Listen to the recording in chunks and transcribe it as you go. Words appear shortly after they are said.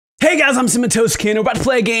Hey guys, I'm CinnamonToastKen. We're about to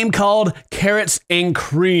play a game called Carrots and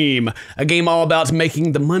Cream. A game all about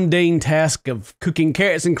making the mundane task of cooking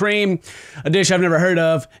carrots and cream, a dish I've never heard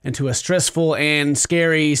of, into a stressful and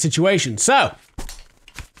scary situation. So,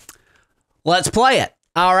 let's play it.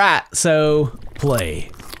 All right, so play.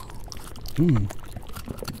 Am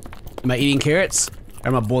I eating carrots? Or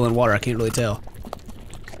am I boiling water? I can't really tell.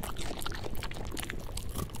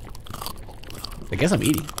 I guess I'm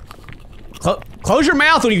eating. Close your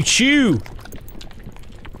mouth when you chew.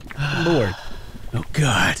 Lord. Oh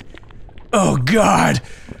God. Oh God.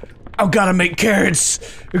 I've got to make carrots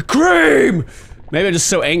and cream. Maybe I'm just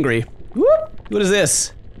so angry. Whoop. What is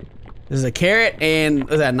this? This is a carrot and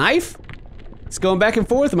is that a knife? It's going back and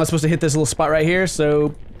forth. Am I supposed to hit this little spot right here?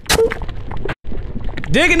 So,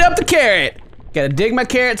 digging up the carrot. Gotta dig my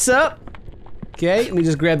carrots up. Okay, let me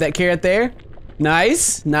just grab that carrot there.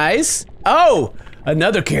 Nice, nice. Oh,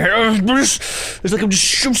 another carrot. It's like I'm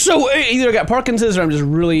so, either I got Parkinson's or I'm just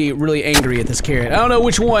really angry at this carrot. I don't know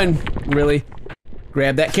which one, really.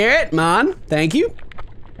 Grab that carrot, man. Thank you.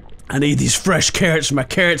 I need these fresh carrots for my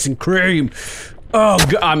carrots and cream. Oh,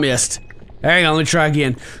 God, I missed. Hang on, let me try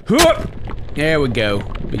again. There we go.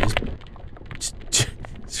 Just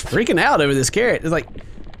freaking out over this carrot. It's like,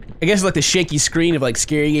 I guess it's like the shaky screen of like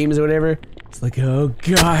scary games or whatever. It's like, oh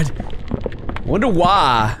God. Wonder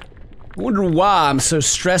why I'm so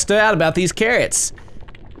stressed out about these carrots.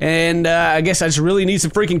 And I guess I just really need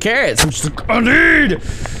some freaking carrots. I'm just like, I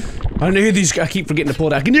need these, I keep forgetting to pull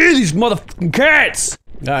it out. I need these motherfucking carrots.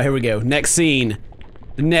 Alright, here we go. Next scene.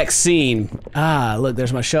 The next scene. Ah, look,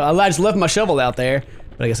 there's my shovel. I just left my shovel out there.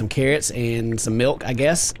 But I got some carrots and some milk, I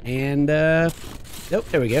guess. And oh,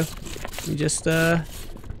 there we go. We just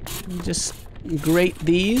grate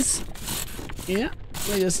these. Yeah,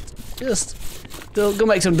 we just go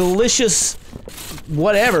make some delicious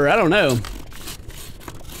whatever, I don't know.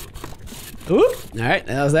 Oop, alright,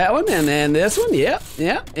 that was that one, and then this one, yep,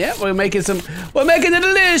 we're making the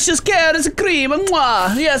delicious carrots and cream, and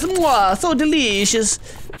mwah, yes, mwah, so delicious.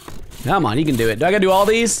 Come on, you can do it. Do I gotta do all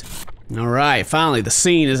these? Alright, finally, the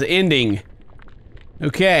scene is ending.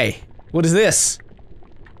 Okay, what is this?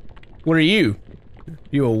 What are you?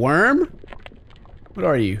 You a worm? What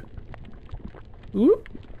are you? Oop.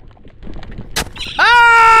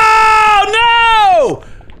 Oh no!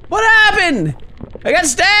 What happened? I got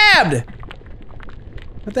stabbed!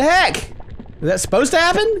 What the heck? Was that supposed to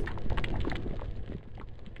happen?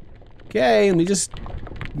 Okay, let me just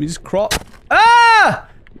crawl. Ah!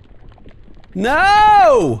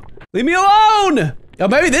 No! Leave me alone! Oh,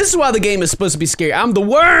 maybe this is why the game is supposed to be scary. I'm the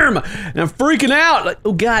worm, and I'm freaking out. Like,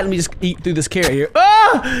 oh God, let me just eat through this carrot here.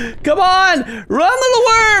 Oh! Come on! Run, little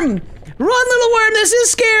worm! Run, little worm, this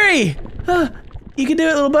is scary! You can do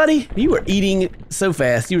it, little buddy. You were eating so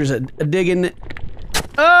fast. You were just digging.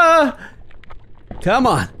 Come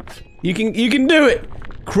on. You can do it.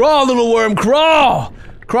 Crawl, little worm, crawl!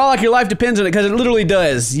 Crawl like your life depends on it, because it literally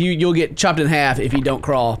does. You'll get chopped in half if you don't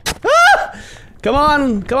crawl. Ah! Come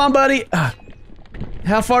on, buddy.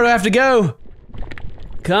 How far do I have to go?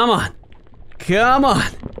 Come on. Come on.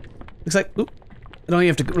 Looks like, oop, I don't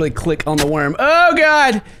even have to really click on the worm. Oh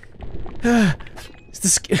God!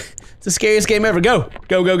 It's the scariest game ever. Go,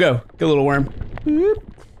 go, go, go. Go, little worm. Boop.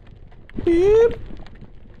 Boop.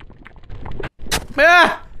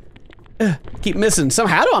 Ah! Keep missing.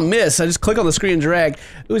 How do I miss? I just click on the screen and drag.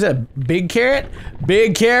 Ooh, is that a big carrot?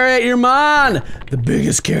 Big carrot, you're mine! The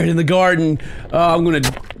biggest carrot in the garden. Oh, I'm gonna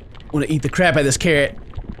eat the crap out of this carrot.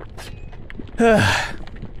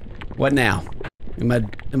 What now?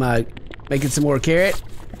 Am I making some more carrot?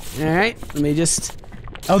 Alright, let me just.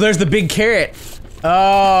 Oh, there's the big carrot.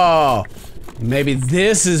 Oh, maybe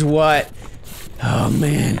this is what. Oh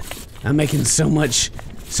man, I'm making so much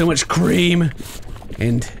cream.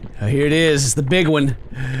 And here it is, it's the big one.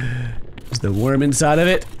 Is the worm inside of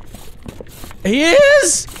it? He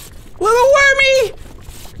is! Little wormy!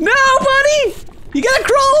 No, buddy! You gotta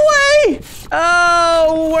crawl away!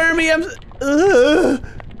 Oh, wormy,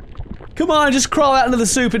 come on, just crawl out into the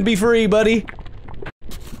soup and be free, buddy.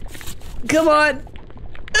 Come on.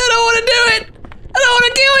 I don't want to do it! I don't want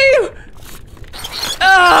to kill you!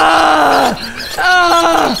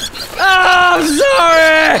 I'm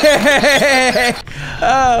sorry!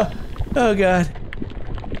 Oh God.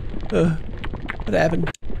 What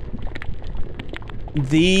happened?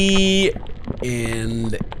 The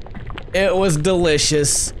end. It was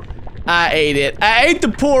delicious. I ate it. I ate the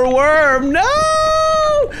poor worm. No!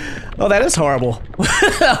 Oh, that is horrible.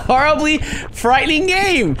 A horribly frightening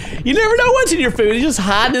game. You never know what's in your food. You just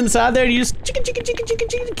hide inside there and you just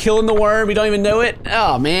killing the worm. You don't even know it.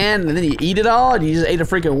 Oh man, and then you eat it all and you just ate a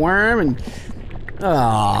freaking worm and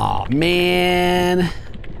Oh, man.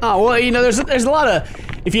 Oh, well, you know, there's a lot of,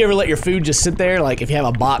 if you ever let your food just sit there, like if you have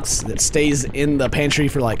a box that stays in the pantry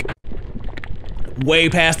for like way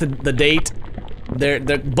past the date, there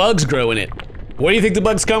bugs grow in it. Where do you think the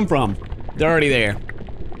bugs come from? They're already there.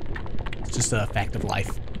 It's just a fact of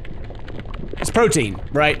life. It's protein,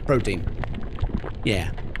 right? Protein.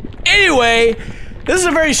 Yeah. Anyway, this is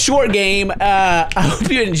a very short game. I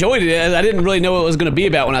hope you enjoyed it. I didn't really know what it was going to be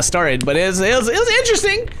about when I started, but it was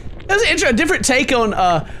interesting. It was a different take on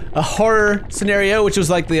a horror scenario, which was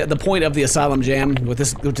like the point of the Asylum Jam, what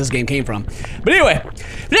this game came from. But anyway,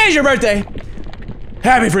 if today's your birthday,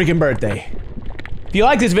 happy freaking birthday. If you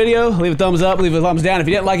like this video, leave a thumbs up, leave a thumbs down. If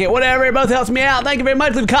you didn't like it, whatever, it both helps me out. Thank you very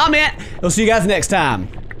much. Leave a comment. We'll see you guys next time.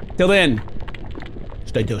 Till then,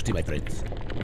 stay toasty, my friends.